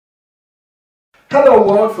Hello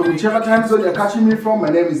world, from whichever time zone you're catching me from, my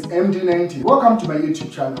name is MD90. Welcome to my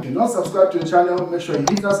YouTube channel. If you're not subscribed to the channel, make sure you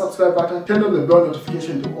hit that subscribe button, turn on the bell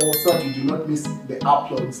notification to all so that you do not miss the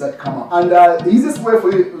uploads that come up. And the easiest way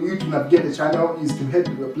for you to navigate the channel is to head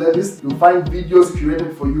to the playlist. You'll find videos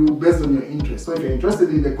curated for you based on your interest. So if you're interested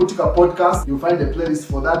in the Kutika podcast, you'll find a playlist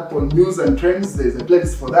for that. For news and trends, there's a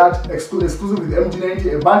playlist for that. Exclusive with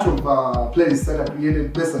MD90, a bunch of playlists that are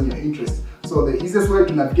created based on your interest. So the easiest way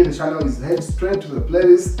to navigate the channel is head straight to the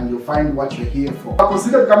playlist and you'll find what you're here for.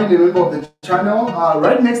 Consider becoming a member of the channel.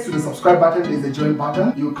 Right next to the subscribe button is the join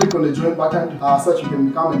button. You click on the join button so that you can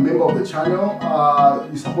become a member of the channel.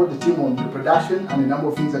 You support the team on the production and a number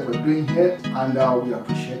of things that we're doing here, and we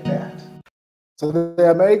appreciate that. So the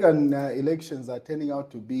American elections are turning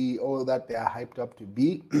out to be all that they are hyped up to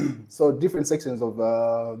be. So different sections of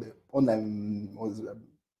the online was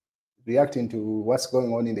reacting to what's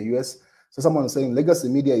going on in the US. So someone was saying legacy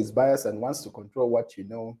media is biased and wants to control what you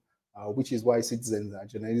know, which is why citizen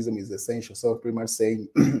journalism is essential. So pretty much saying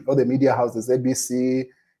all the media houses, ABC,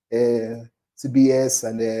 CBS,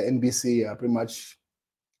 and NBC are pretty much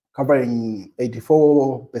covering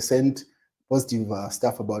 84% positive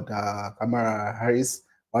stuff about Kamala Harris,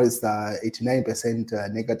 while it's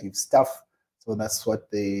 89% negative stuff. So that's what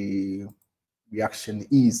the reaction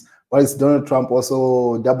is. While Donald Trump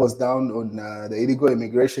also doubles down on the illegal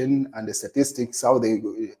immigration and the statistics, how they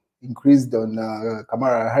increased on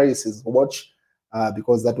Kamala Harris's watch,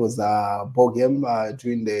 because that was a ball game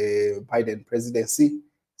during the Biden presidency.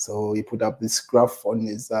 So he put up this graph on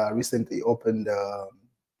his recently opened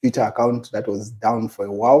Twitter account that was down for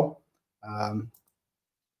a while. And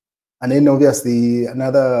then obviously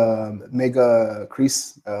another mega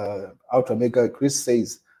Chris, ultra mega Chris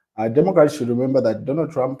says, Democrats should remember that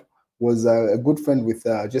Donald Trump was a good friend with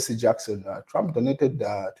Jesse Jackson. Trump donated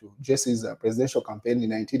to Jesse's presidential campaign in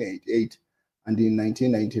 1988 and in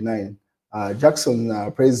 1999.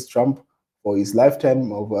 Jackson praised Trump for his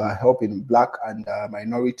lifetime of helping Black and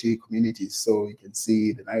minority communities. So you can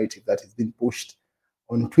see the narrative that is being pushed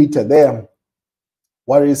on Twitter there.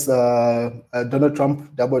 What is Donald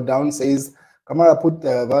Trump doubled down, says Kamala put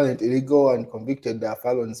violent, illegal, and convicted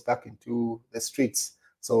felons back into the streets.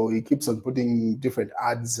 So he keeps on putting different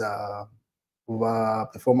ads over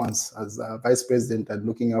performance as vice president and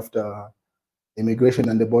looking after immigration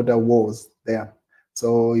and the border wars there.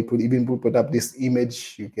 So he even put up this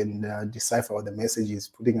image. You can decipher what the message is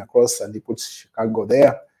putting across, and he puts Chicago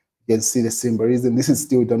there. You can see the symbolism. This is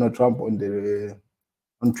still Donald Trump on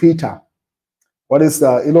Twitter. What is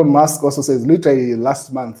Elon Musk also says literally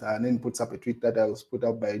last month, and then puts up a tweet that was put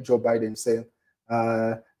up by Joe Biden saying,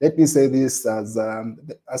 let me say this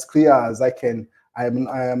as clear as I can. I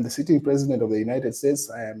am the sitting president of the United States.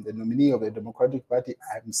 I am the nominee of the Democratic Party.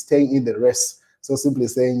 I am staying in the race. So simply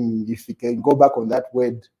saying, if you can go back on that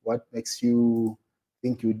word, what makes you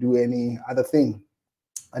think you do any other thing?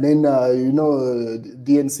 And then,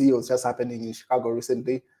 DNC was just happening in Chicago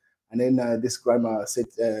recently. And then this grandma sent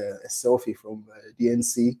a selfie from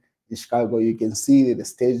DNC in Chicago. You can see the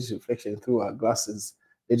stage reflection through her glasses.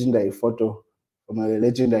 Legendary photo from a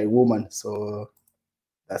legendary woman. So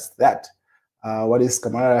that's that. What is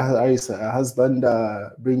Kamala Harris' husband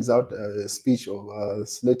brings out a speech of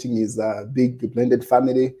slating his big blended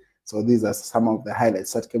family. So these are some of the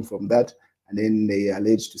highlights that came from that. And then they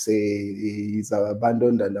allege to say he's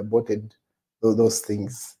abandoned and aborted those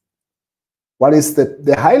things. What is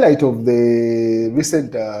the highlight of the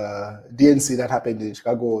recent DNC that happened in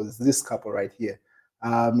Chicago was this couple right here.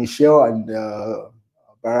 Michelle and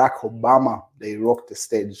Barack Obama, they rocked the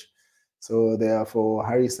stage. So they are for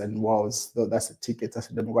Harris and Walls. So that's a ticket,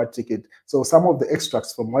 that's a Democrat ticket. So some of the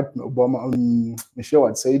extracts from what Michelle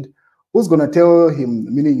had said, who's going to tell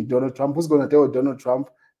him, meaning Donald Trump, who's going to tell Donald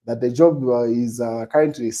Trump that the job he's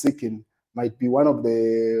currently seeking might be one of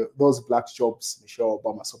those black jobs, Michelle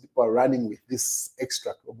Obama. So people are running with this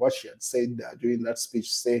extract of what she had said during that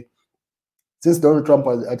speech, say, since Donald Trump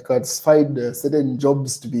had classified certain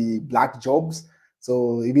jobs to be black jobs,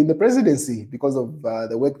 so even the presidency, because of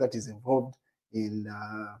the work that is involved in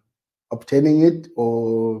obtaining it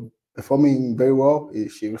or performing very well,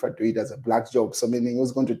 she referred to it as a black job. So meaning he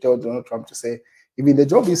was going to tell Donald Trump to say, even the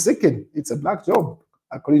job he's seeking, it's a black job,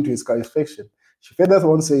 according to his qualification. She further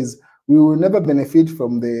on says, we will never benefit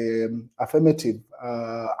from the affirmative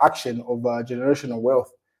action of generational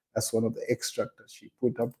wealth. That's one of the extracts that she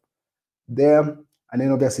put up there. And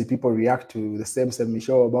then obviously people react to the same.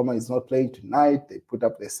 Michelle Obama is not playing tonight. They put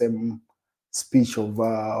up the same speech of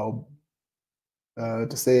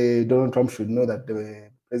to say Donald Trump should know that the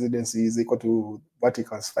presidency is equal to what he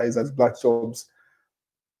classifies as black jobs.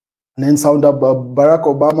 And then sound up Barack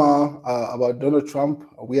Obama about Donald Trump,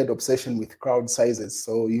 a weird obsession with crowd sizes.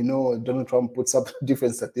 So, you know, Donald Trump puts up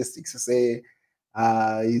different statistics to say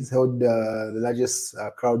he's held the largest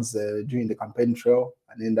crowds during the campaign trail.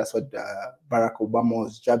 And then that's what Barack Obama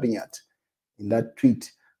was jabbing at in that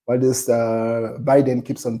tweet. While this Biden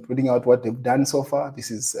keeps on putting out what they've done so far.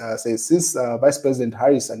 This is says since Vice President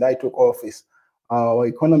Harris and I took office, our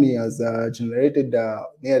economy has generated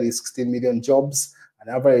nearly 16 million jobs.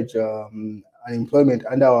 An average unemployment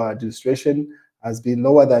under our administration has been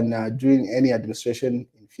lower than during any administration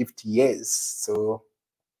in 50 years. So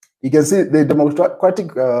you can see the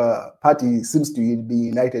Democratic Party seems to be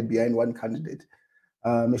united behind one candidate.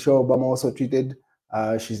 Michelle Obama also tweeted,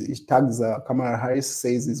 she tags Kamala Harris,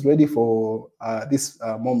 says is ready for this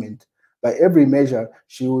moment. By every measure,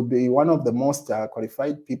 she will be one of the most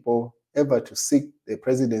qualified people ever to seek the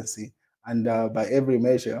presidency. And by every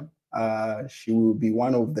measure, she will be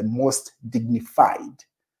one of the most dignified.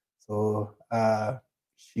 So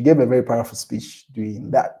she gave a very powerful speech doing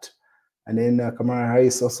that. And then Kamala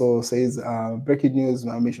Harris also says, breaking news,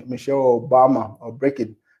 Michelle Obama, or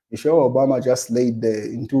breaking, Michelle Obama just laid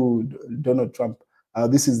into Donald Trump.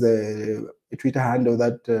 This is a Twitter handle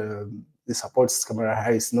that supports Kamala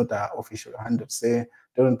Harris, not an official handle. Say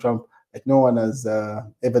Donald Trump, like no one has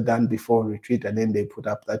ever done before, retweet, and then they put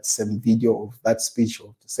up that same video of that speech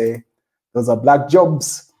to say those are black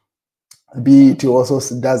jobs. BET also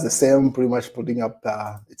does the same, pretty much putting up,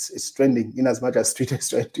 it's trending in as much as Twitter is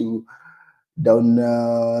trying to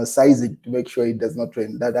downsize it to make sure it does not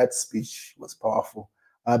trend. That speech was powerful.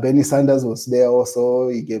 Bernie Sanders was there also.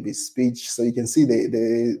 He gave his speech. So you can see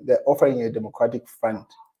they're offering a democratic front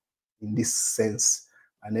in this sense.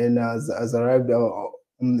 And then as arrived,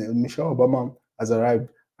 Michelle Obama has arrived.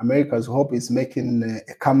 America's hope is making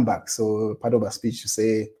a comeback. So part of her speech to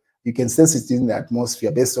say, you can sense it in the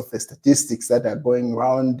atmosphere based off the statistics that are going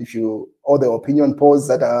around. All the opinion polls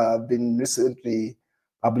that have been recently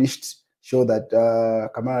published show that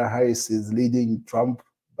Kamala Harris is leading Trump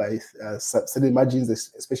by certain margins,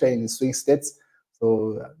 especially in swing states.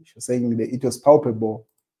 So she was saying that it was palpable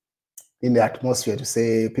in the atmosphere to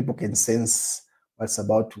say people can sense what's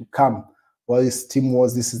about to come. Well, his team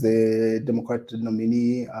was, this is the Democratic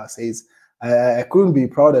nominee, says, I couldn't be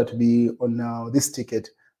prouder to be on this ticket.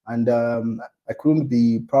 And I couldn't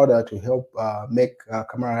be prouder to help make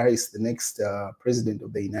Kamala Harris the next president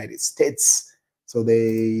of the United States. So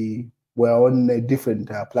they were on a different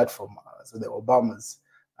platform. So the Obamas.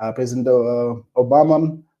 President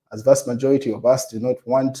Obama, as vast majority of us do not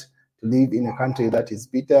want to live in a country that is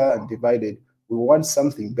bitter and divided. We want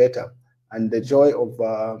something better. And the joy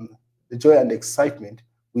and excitement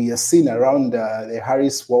we are seeing around the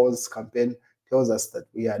Harris Walls campaign tells us that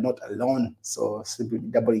we are not alone. So simply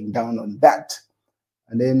doubling down on that.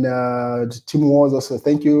 And then the Team Wars also,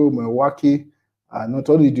 thank you, Milwaukee. Not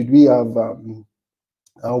only did we have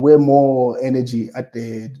way more energy at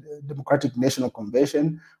the Democratic National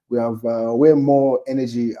Convention, we have way more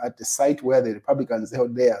energy at the site where the Republicans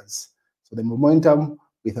held theirs. So the momentum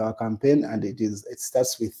with our campaign, and it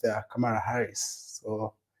starts with Kamala Harris.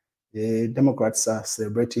 So the Democrats are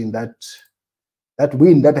celebrating that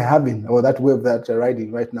win that they're having, or that wave that they're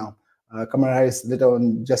riding right now. Kamala Harris, later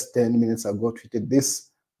on, just 10 minutes ago, tweeted this.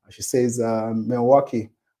 She says, Milwaukee,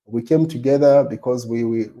 we came together because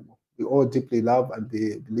we all deeply love and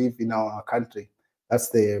believe in our country. That's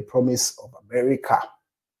the promise of America.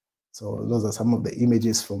 So those are some of the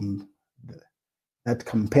images from that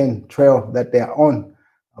campaign trail that they are on.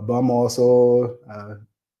 Obama also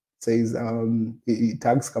says he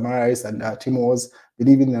tags Kamala Harris and Tim Walz,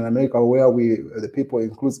 believing in America where the people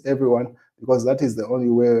includes everyone, because that is the only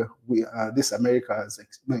way this American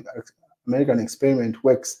experiment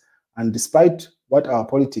works. And despite what our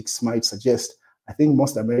politics might suggest, I think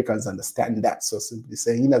most Americans understand that. So simply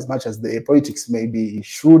saying, in as much as the politics may be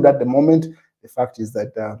shrewd at the moment, the fact is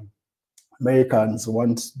that Americans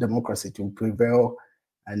want democracy to prevail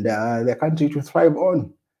and their country to thrive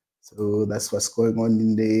on. So that's what's going on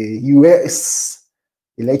in the US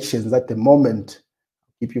elections at the moment.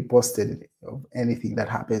 I'll keep you posted of anything that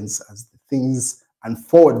happens as the things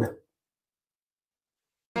unfold.